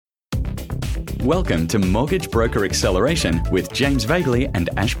Welcome to Mortgage Broker Acceleration with James Vagley and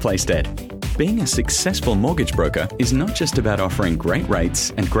Ash Plaisted. Being a successful mortgage broker is not just about offering great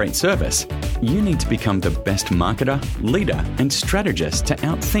rates and great service. You need to become the best marketer, leader, and strategist to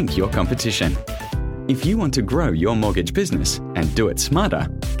outthink your competition. If you want to grow your mortgage business and do it smarter,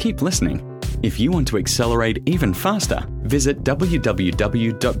 keep listening. If you want to accelerate even faster, visit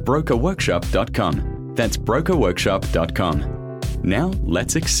www.brokerworkshop.com. That's brokerworkshop.com. Now,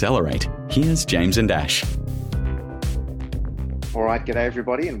 let's accelerate. Here's James and Ash. All right, g'day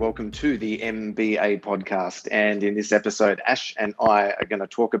everybody, and welcome to the MBA podcast. And in this episode, Ash and I are going to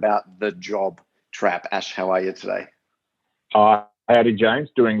talk about the job trap. Ash, how are you today? Howdy, James.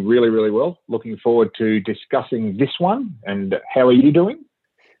 Doing really, really well. Looking forward to discussing this one. And how are you doing?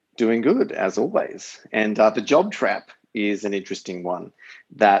 Doing good, as always. And the job trap is an interesting one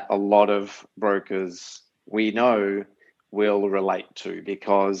that a lot of brokers we know will relate to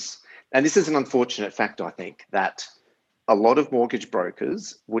because, and this is an unfortunate fact, I think, that a lot of mortgage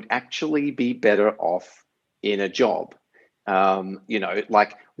brokers would actually be better off in a job.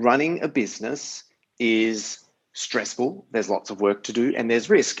 Like running a business is stressful. There's lots of work to do and there's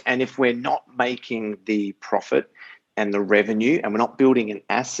risk. And if we're not making the profit and the revenue and we're not building an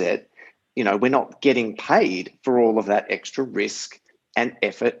asset, we're not getting paid for all of that extra risk and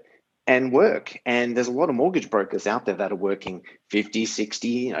effort and work. And there's a lot of mortgage brokers out there that are working 50,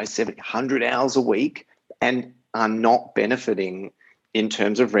 60, 70, 100 hours a week and are not benefiting in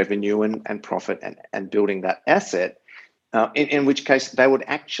terms of revenue and profit and building that asset, in which case they would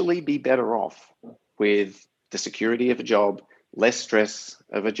actually be better off with the security of a job, less stress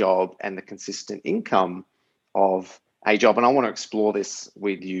of a job, and the consistent income of a job. And I want to explore this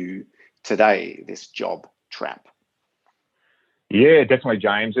with you today, this job trap. Yeah, definitely,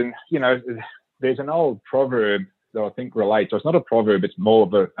 James. And, there's an old proverb that I think relates. So it's not a proverb, it's more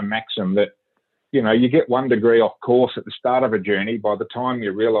of a maxim that, you get 1 degree off course at the start of a journey. By the time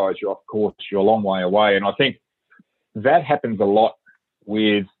you realise you're off course, you're a long way away. And I think that happens a lot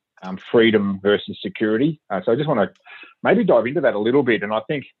with freedom versus security. So I just want to maybe dive into that a little bit. And I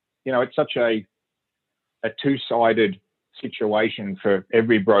think, it's such a two-sided situation for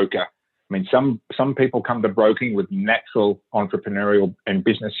every broker. I mean, some people come to broking with natural entrepreneurial and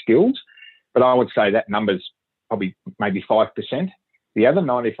business skills, but I would say that number's probably maybe 5%. The other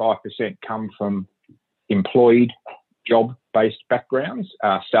 95% come from employed, job-based backgrounds,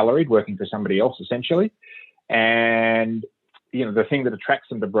 salaried, working for somebody else essentially. And, the thing that attracts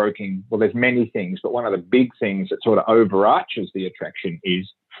them to broking, well, there's many things, but one of the big things that sort of overarches the attraction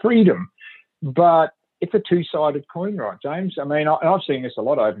is freedom. But it's a two-sided coin, right, James? I mean, I've seen this a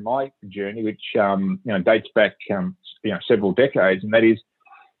lot over my journey, which, dates back, several decades, and that is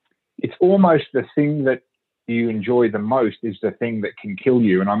it's almost the thing that you enjoy the most is the thing that can kill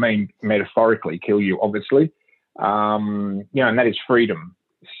you. And I mean, metaphorically kill you, obviously, and that is freedom.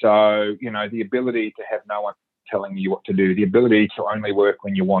 So, the ability to have no one telling you what to do, the ability to only work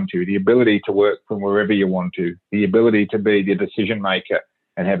when you want to, the ability to work from wherever you want to, the ability to be the decision maker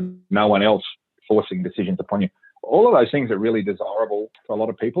and have no one else forcing decisions upon you. All of those things are really desirable for a lot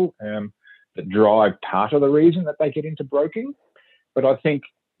of people that drive part of the reason that they get into broking. But I think,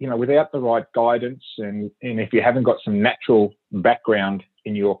 without the right guidance and if you haven't got some natural background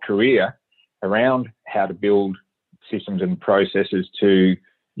in your career around how to build systems and processes to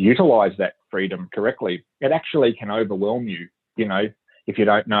utilize that freedom correctly, it actually can overwhelm you, if you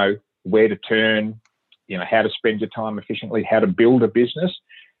don't know where to turn, how to spend your time efficiently, how to build a business.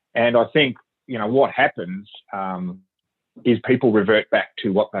 And I think, what happens is people revert back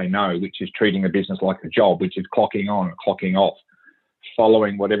to what they know, which is treating a business like a job, which is clocking on, clocking off,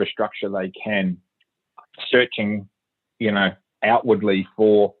 following whatever structure they can, searching, outwardly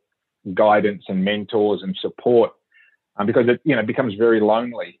for guidance and mentors and support, because it, becomes very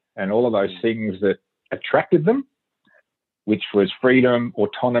lonely. And all of those things that attracted them, which was freedom,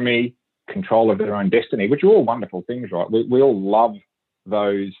 autonomy, control of their own destiny, which are all wonderful things, right? We all love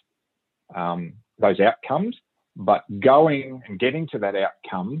those outcomes, but going and getting to that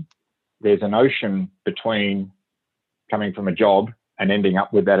outcome, there's an ocean between coming from a job and ending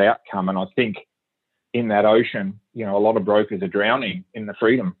up with that outcome. And I think in that ocean, a lot of brokers are drowning in the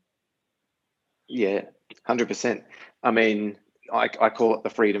freedom. Yeah, 100%. I mean, I call it the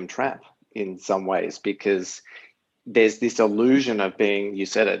freedom trap in some ways because there's this illusion of being, you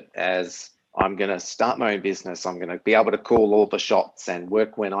said it, as I'm going to start my own business. I'm going to be able to call all the shots and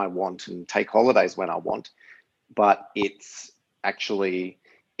work when I want and take holidays when I want. But it's actually,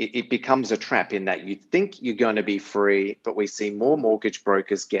 it becomes a trap in that you think you're going to be free, but we see more mortgage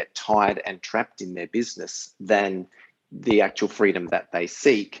brokers get tied and trapped in their business than the actual freedom that they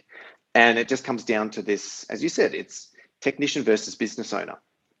seek. And it just comes down to this, as you said, it's technician versus business owner.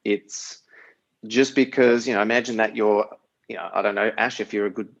 It's just because, imagine that you're, I don't know, Ash, if you're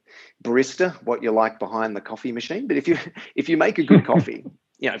a good barista, what you're like behind the coffee machine. But if you make a good coffee,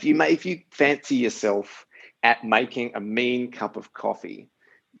 if you fancy yourself at making a mean cup of coffee,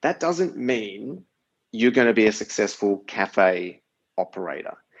 that doesn't mean you're going to be a successful cafe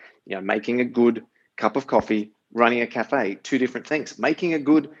operator. Making a good cup of coffee, running a cafe, two different things. Making a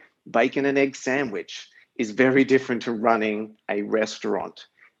good bacon and egg sandwich is very different to running a restaurant.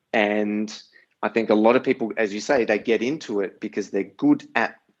 And I think a lot of people, as you say, they get into it because they're good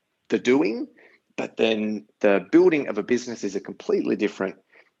at the doing, but then the building of a business is a completely different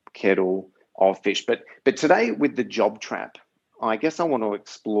kettle of fish. But today with the job trap, I guess I want to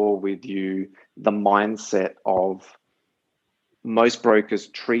explore with you the mindset of most brokers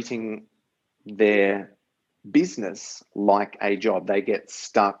treating their business like a job. They get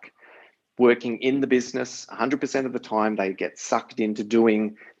stuck working in the business 100% of the time. They get sucked into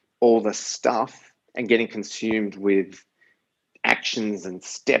doing all the stuff and getting consumed with actions and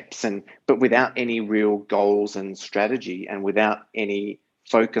steps, but without any real goals and strategy, and without any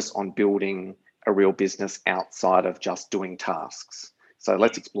focus on building a real business outside of just doing tasks. So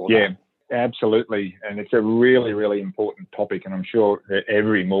let's explore that. Yeah, absolutely. And it's a really, really important topic. And I'm sure that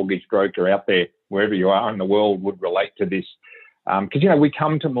every mortgage broker out there, wherever you are in the world, would relate to this. Because, we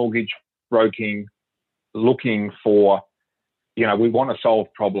come to mortgage broking looking for, we want to solve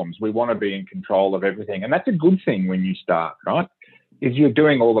problems. We want to be in control of everything. And that's a good thing when you start, right? Is you're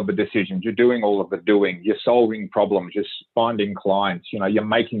doing all of the decisions, you're doing all of the doing, you're solving problems, you're finding clients, you're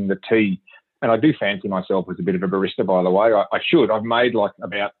making the tea. And I do fancy myself as a bit of a barista, by the way. I should. I've made like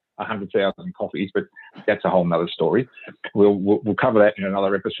about 100,000 coffees, but that's a whole nother story. We'll cover that in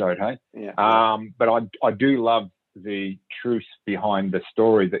another episode, hey? Yeah. But I do love the truth behind the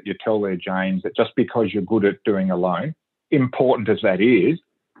story that you tell there, James, that just because you're good at doing a loan, important as that is,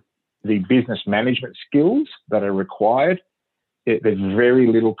 the business management skills that are required, there's very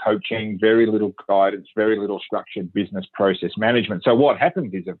little coaching, very little guidance, very little structured business process management. So what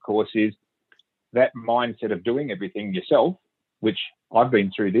happens is, of course, is that mindset of doing everything yourself, which I've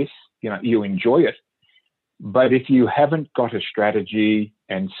been through this, you enjoy it. But if you haven't got a strategy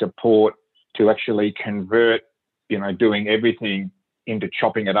and support to actually convert, doing everything into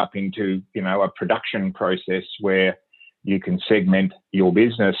chopping it up into, a production process where you can segment your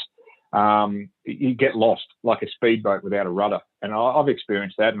business, you get lost like a speedboat without a rudder. And I've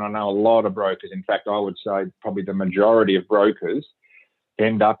experienced that, and I know a lot of brokers. In fact, I would say probably the majority of brokers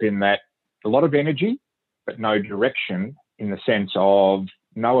end up in that, a lot of energy, but no direction, in the sense of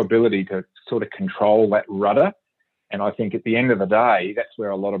no ability to sort of control that rudder. And I think at the end of the day, that's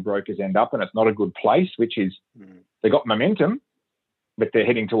where a lot of brokers end up, and it's not a good place, which is they got momentum, but they're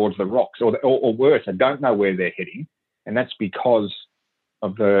heading towards the rocks, or worse, they don't know where they're heading. And that's because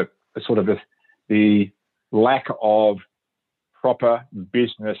of the lack of proper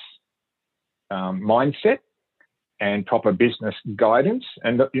business mindset and proper business guidance.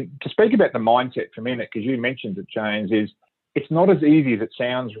 And to speak about the mindset for a minute, because you mentioned it, James, is it's not as easy as it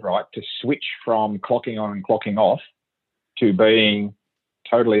sounds, right, to switch from clocking on and clocking off to being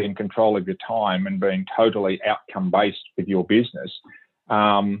totally in control of your time and being totally outcome-based with your business.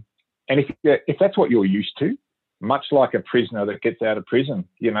 And if that's what you're used to, much like a prisoner that gets out of prison,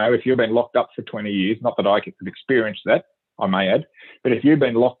 if you've been locked up for 20 years, not that I could experience that, I may add, but if you've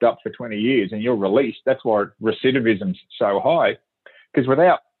been locked up for 20 years and you're released, that's why recidivism's so high, because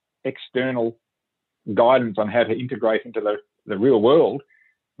without external guidance on how to integrate into the real world,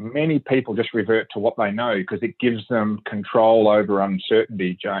 many people just revert to what they know because it gives them control over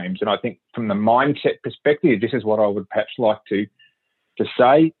uncertainty, James. And I think from the mindset perspective, this is what I would perhaps like to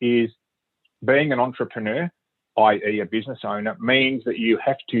say is being an entrepreneur, i.e. a business owner, means that you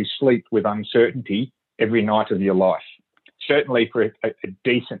have to sleep with uncertainty every night of your life, certainly for a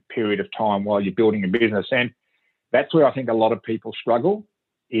decent period of time while you're building a business. And that's where I think a lot of people struggle,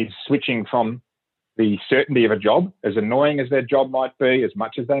 is switching from the certainty of a job, as annoying as their job might be, as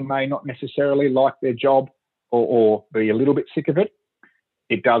much as they may not necessarily like their job or be a little bit sick of it.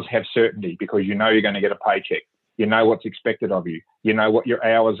 It does have certainty because you're going to get a paycheck. You know what's expected of you. You know what your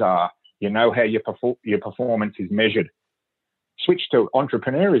hours are. You know how your performance is measured. Switch to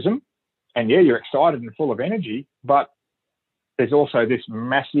entrepreneurism, and yeah, you're excited and full of energy, but there's also this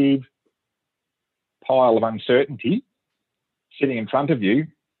massive pile of uncertainty sitting in front of you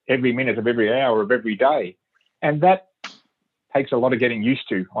every minute of every hour of every day. And that takes a lot of getting used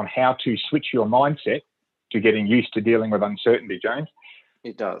to on how to switch your mindset to getting used to dealing with uncertainty, James.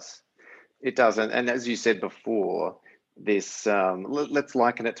 It does. It does. And as you said before, this, let's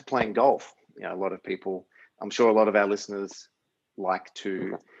liken it to playing golf. You know, a lot of people, I'm sure a lot of our listeners like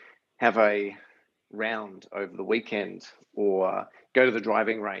to have a round over the weekend or go to the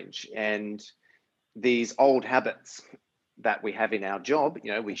driving range. And these old habits that we have in our job,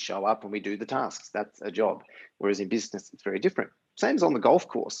 you know, we show up and we do the tasks. That's a job. Whereas in business, it's very different. Same as on the golf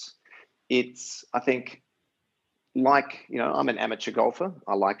course. It's, I think, like, you know, I'm an amateur golfer.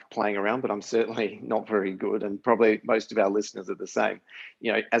 I like playing around, but I'm certainly not very good. And probably most of our listeners are the same.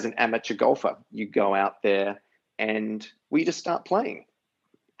 You know, as an amateur golfer, you go out there and we just start playing.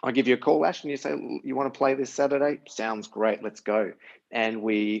 I give you a call, Ash, and you say, you want to play this Saturday? Sounds great. Let's go. And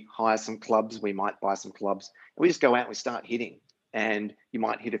we hire some clubs. We might buy some clubs. And we just go out and we start hitting. And you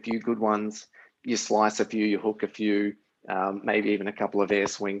might hit a few good ones. You slice a few, you hook a few, maybe even a couple of air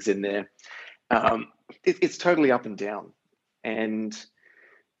swings in there. It's totally up and down. And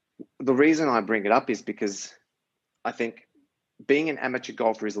the reason I bring it up is because I think being an amateur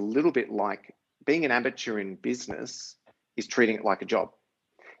golfer is a little bit like being an amateur in business is treating it like a job.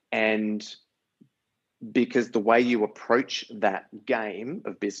 And because the way you approach that game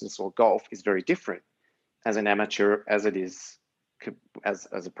of business or golf is very different as an amateur as it is as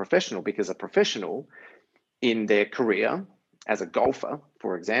a professional, because a professional in their career as a golfer,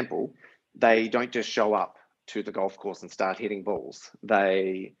 for example, they don't just show up to the golf course and start hitting balls.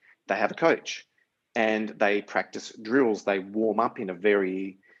 They have a coach and they practice drills. They warm up in a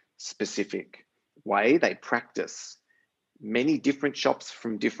very specific way. They practice many different shots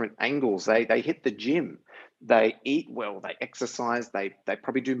from different angles. They hit the gym, they eat well, they exercise, they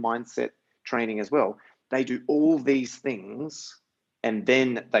probably do mindset training as well. They do all these things and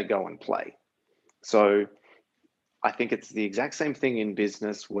then they go and play. So I think it's the exact same thing in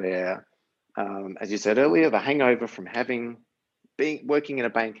business where, as you said earlier, the hangover from working in a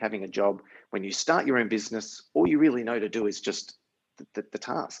bank, having a job, when you start your own business, all you really know to do is just the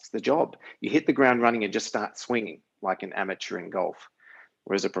tasks, the job. You hit the ground running and just start swinging like an amateur in golf.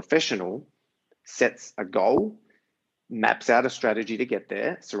 Whereas a professional sets a goal, maps out a strategy to get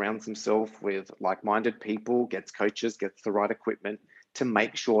there, surrounds himself with like-minded people, gets coaches, gets the right equipment to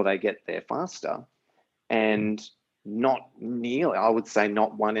make sure they get there faster. And not nearly, I would say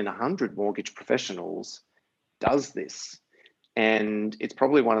not 1 in 100 mortgage professionals does this. And it's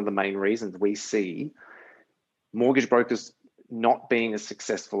probably one of the main reasons we see mortgage brokers not being as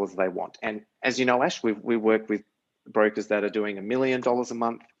successful as they want. And as you know, Ash, we work with brokers that are doing $1 million a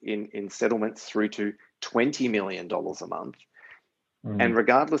month in settlements through to $20 million a month. And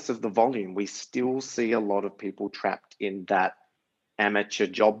regardless of the volume, we still see a lot of people trapped in that amateur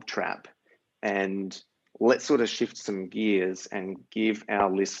job trap. And let's sort of shift some gears and give our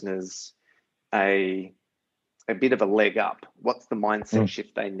listeners a bit of a leg up. What's the mindset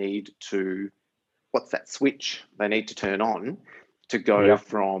shift they need to, what's that switch they need to turn on to go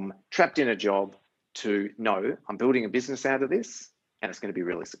from trapped in a job to, no, I'm building a business out of this and it's going to be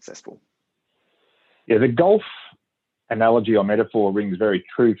really successful? Yeah, the golf analogy or metaphor rings very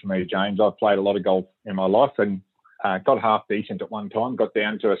true for me, James. I've played a lot of golf in my life and got half decent at one time, got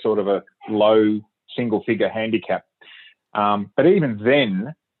down to a sort of a low single-figure handicap. But even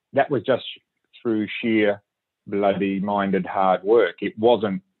then, that was just through sheer bloody-minded hard work. It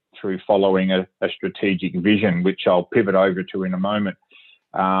wasn't through following a strategic vision, which I'll pivot over to in a moment.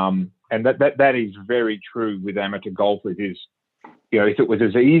 And that is very true with amateur golfers is, you know, if it was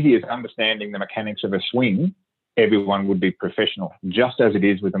as easy as understanding the mechanics of a swing, everyone would be professional, just as it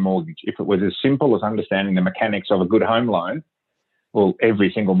is with a mortgage. If it was as simple as understanding the mechanics of a good home loan, well,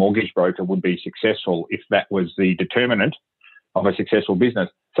 every single mortgage broker would be successful if that was the determinant of a successful business.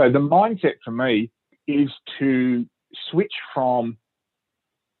 So the mindset for me is to switch from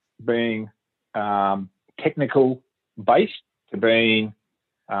being technical based to being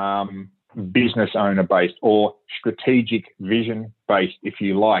business owner based or strategic vision based, if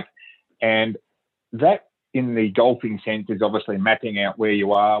you like. And that in the golfing sense is obviously mapping out where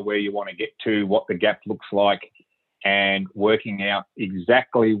you are, where you want to get to, what the gap looks like, and working out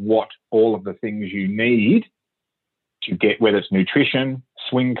exactly what all of the things you need to get, whether it's nutrition,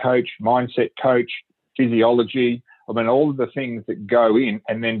 swing coach, mindset coach, physiology, I mean, all of the things that go in,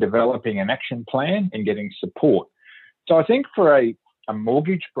 and then developing an action plan and getting support. So I think for a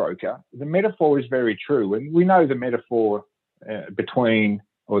mortgage broker, the metaphor is very true. And we know the metaphor between,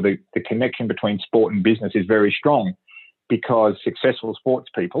 or the connection between sport and business is very strong, because successful sports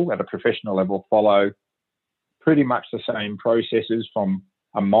people at a professional level follow pretty much the same processes, from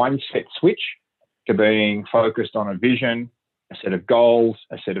a mindset switch to being focused on a vision, a set of goals,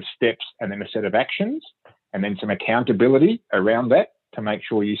 a set of steps, and then a set of actions, and then some accountability around that to make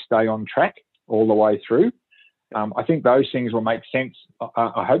sure you stay on track all the way through. I think those things will make sense,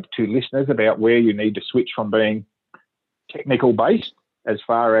 I hope, to listeners about where you need to switch from being technical based, as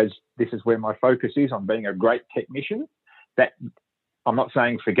far as this is where my focus is, on being a great technician. That I'm not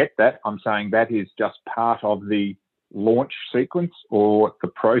saying forget that. I'm saying that is just part of the launch sequence or the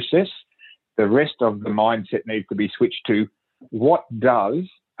process. The rest of the mindset needs to be switched to, what does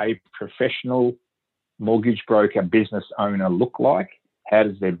a professional mortgage broker business owner look like? How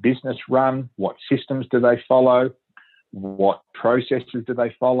does their business run? What systems do they follow? What processes do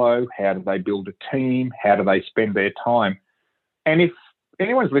they follow? How do they build a team? How do they spend their time? And if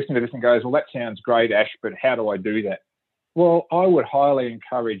anyone's listening to this and goes, well, that sounds great, Ash, but how do I do that? Well, I would highly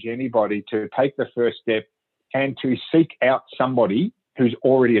encourage anybody to take the first step and to seek out somebody who's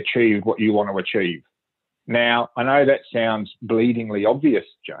already achieved what you want to achieve. Now, I know that sounds bleedingly obvious,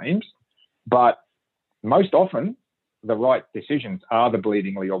 James, but most often the right decisions are the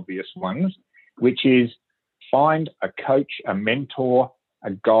bleedingly obvious ones, which is find a coach, a mentor,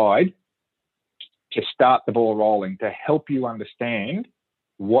 a guide to start the ball rolling, to help you understand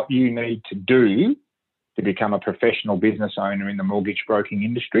what you need to do to become a professional business owner in the mortgage broking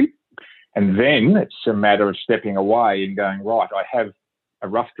industry. And then it's a matter of stepping away and going, right, I have a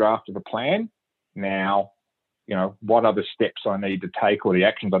rough draft of a plan. Now, what are the steps I need to take, or the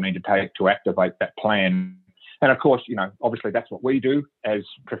actions I need to take to activate that plan? And of course, obviously that's what we do as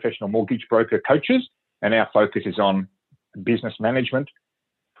professional mortgage broker coaches. And our focus is on business management,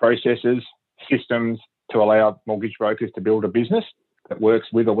 processes, systems to allow mortgage brokers to build a business that works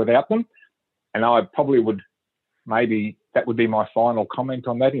with or without them. And I probably would, maybe that would be my final comment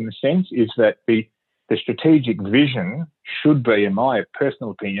on that, in the sense is that the strategic vision should be, in my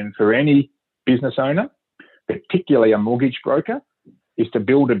personal opinion, for any business owner, particularly a mortgage broker, is to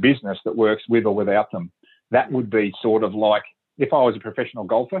build a business that works with or without them. That would be sort of like, if I was a professional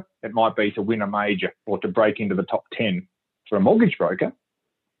golfer, it might be to win a major or to break into the top 10. For a mortgage broker,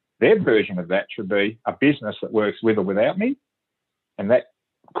 their version of that should be a business that works with or without me. And that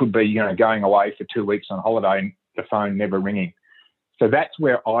could be, going away for 2 weeks on holiday and the phone never ringing. So that's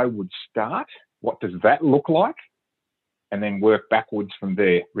where I would start. What does that look like? And then work backwards from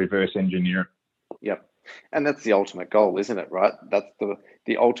there, reverse engineer it. Yep. And that's the ultimate goal, isn't it, right? That's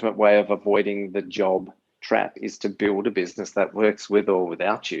the ultimate way of avoiding the job trap, is to build a business that works with or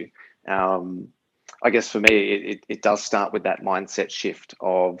without you. I guess for me, it does start with that mindset shift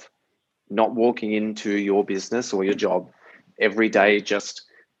of not walking into your business or your job every day just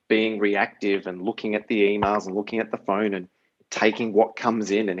being reactive and looking at the emails and looking at the phone and taking what comes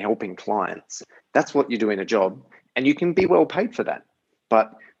in and helping clients. That's what you do in a job, and you can be well paid for that.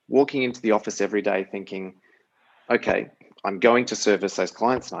 But walking into the office every day thinking, okay, I'm going to service those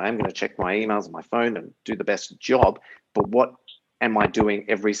clients and I am going to check my emails and my phone and do the best job, but what am I doing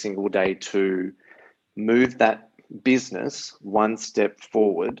every single day to move that business one step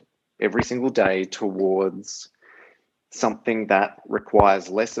forward every single day towards something that requires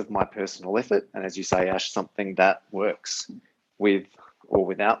less of my personal effort, and as you say, Ash, something that works with or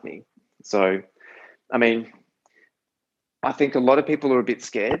without me. So, I think a lot of people are a bit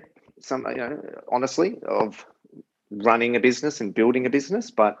scared, honestly, of running a business and building a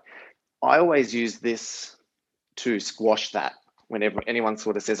business, but I always use this to squash that. Whenever anyone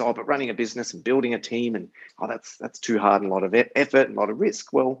sort of says, oh, but running a business and building a team, and that's too hard and a lot of effort and a lot of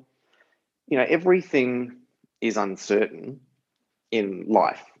risk. Well, everything is uncertain in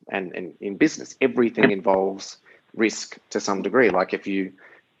life and in business. Everything involves risk to some degree. Like if you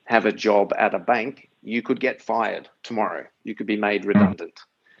have a job at a bank, you could get fired tomorrow. You could be made redundant.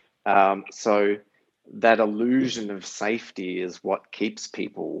 So that illusion of safety is what keeps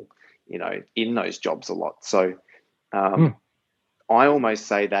people, in those jobs a lot. So I almost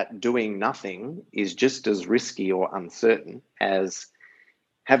say that doing nothing is just as risky or uncertain as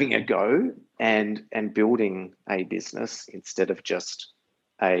having a go and building a business instead of just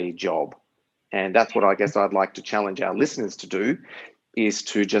a job. And that's what I guess I'd like to challenge our listeners to do, is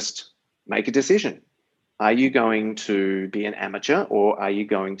to just make a decision. Are you going to be an amateur, or are you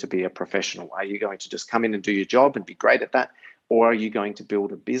going to be a professional? Are you going to just come in and do your job and be great at that? Or are you going to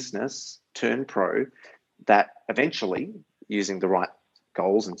build a business, turn pro, that eventually, using the right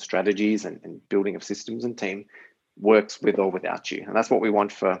goals and strategies and building of systems and team, works with or without you? And that's what we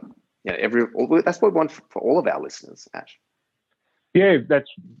want for that's what we want for all of our listeners, Ash. Yeah, that's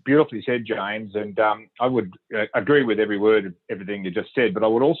beautifully said, James. And I would agree with every word of everything you just said. But I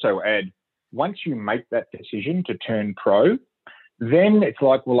would also add, once you make that decision to turn pro, then it's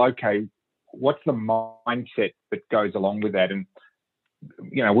like, well, okay, what's the mindset that goes along with that? And,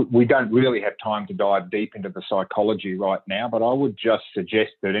 we don't really have time to dive deep into the psychology right now, but I would just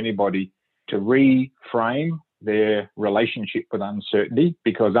suggest that anybody to reframe their relationship with uncertainty,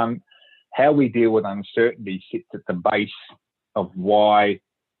 because how we deal with uncertainty sits at the base of why,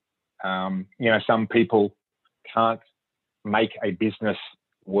 some people can't make a business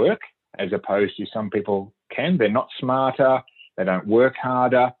work as opposed to some people can. They're not smarter, they don't work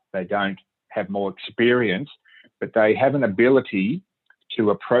harder, they don't have more experience, but they have an ability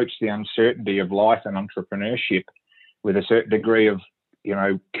to approach the uncertainty of life and entrepreneurship with a certain degree of,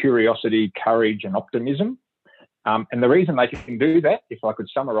 curiosity, courage, and optimism. And the reason they can do that, if I could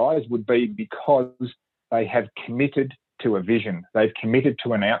summarise, would be because they have committed to a vision. They've committed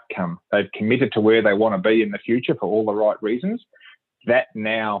to an outcome. They've committed to where they want to be in the future for all the right reasons. That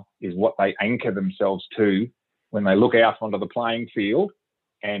now is what they anchor themselves to when they look out onto the playing field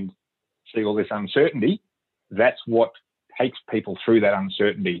and see all this uncertainty. That's what takes people through that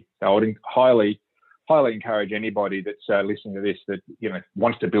uncertainty. So I would highly encourage anybody that's listening to this that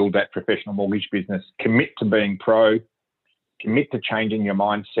wants to build that professional mortgage business, commit to being pro, commit to changing your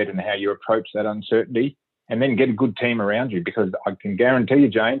mindset and how you approach that uncertainty, and then get a good team around you, because I can guarantee you,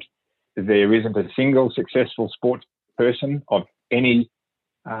 James, that there isn't a single successful sports person of any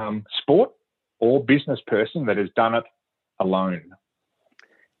sport or business person that has done it alone.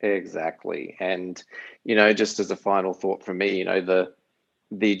 Exactly. And, just as a final thought from me,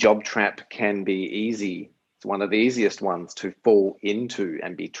 the job trap can be easy. It's one of the easiest ones to fall into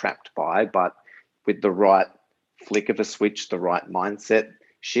and be trapped by, but with the right flick of a switch, the right mindset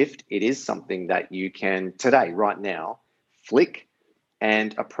shift, it is something that you can today, right now, flick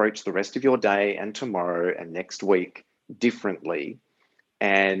and approach the rest of your day and tomorrow and next week differently.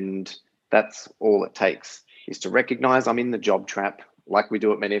 And that's all it takes, is to recognize I'm in the job trap, like we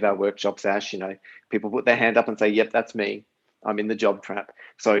do at many of our workshops, Ash. People put their hand up and say, yep, that's me. I'm in the job trap.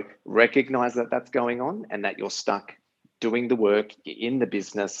 So recognize that that's going on and that you're stuck doing the work, you're in the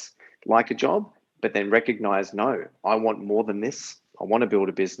business like a job, but then recognize, no, I want more than this. I want to build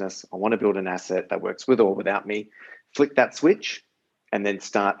a business. I want to build an asset that works with or without me. Flick that switch and then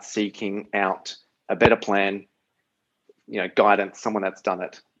start seeking out a better plan, guidance, someone that's done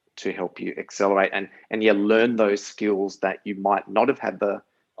it to help you accelerate and learn those skills that you might not have had the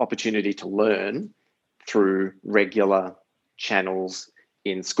opportunity to learn through regular channels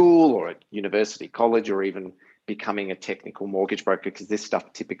in school or at university, college, or even becoming a technical mortgage broker, because this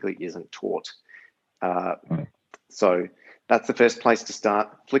stuff typically isn't taught. So that's the first place to start.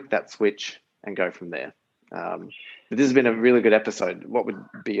 Flick that switch and go from there. But this has been a really good episode. What would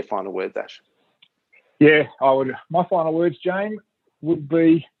be your final words, Ash? Yeah, my final words, James, would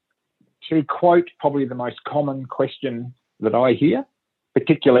be to quote probably the most common question that I hear,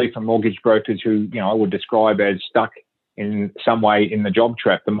 particularly from mortgage brokers who, I would describe as stuck in some way in the job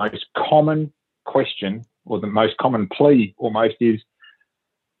trap. The most common question, or the most common plea almost, is,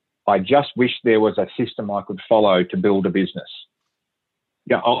 I just wish there was a system I could follow to build a business.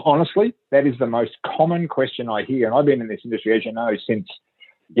 Honestly, that is the most common question I hear. And I've been in this industry, as you know, since,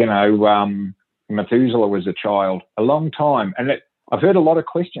 Methuselah was a child, a long time. And I've heard a lot of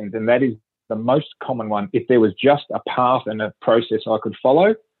questions, and that is the most common one. If there was just a path and a process I could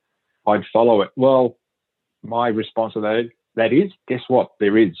follow, I'd follow it. Well, my response to that is, guess what?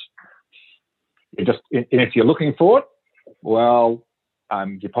 There is. And if you're looking for it, well,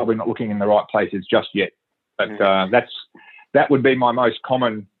 you're probably not looking in the right places just yet. But that would be my most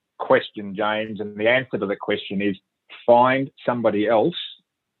common question, James. And the answer to the question is, find somebody else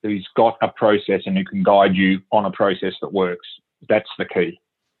who's got a process and who can guide you on a process that works. That's the key.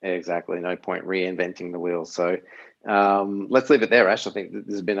 Exactly. No point reinventing the wheel. So let's leave it there, Ash. I think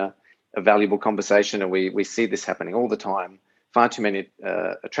this has been a valuable conversation, and we see this happening all the time. Far too many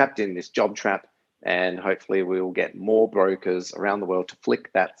are trapped in this job trap, and hopefully we'll get more brokers around the world to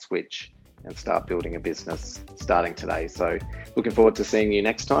flick that switch and start building a business starting today. So looking forward to seeing you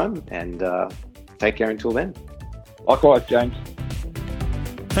next time, and take care until then. Likewise, James.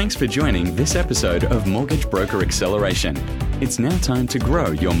 Thanks for joining this episode of Mortgage Broker Acceleration. It's now time to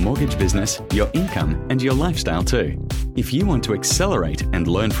grow your mortgage business, your income, and your lifestyle too. If you want to accelerate and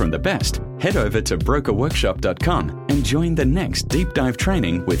learn from the best, head over to brokerworkshop.com and join the next deep dive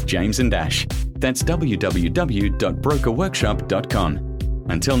training with James and Ash. That's www.brokerworkshop.com.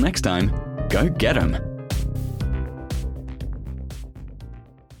 Until next time, go get 'em.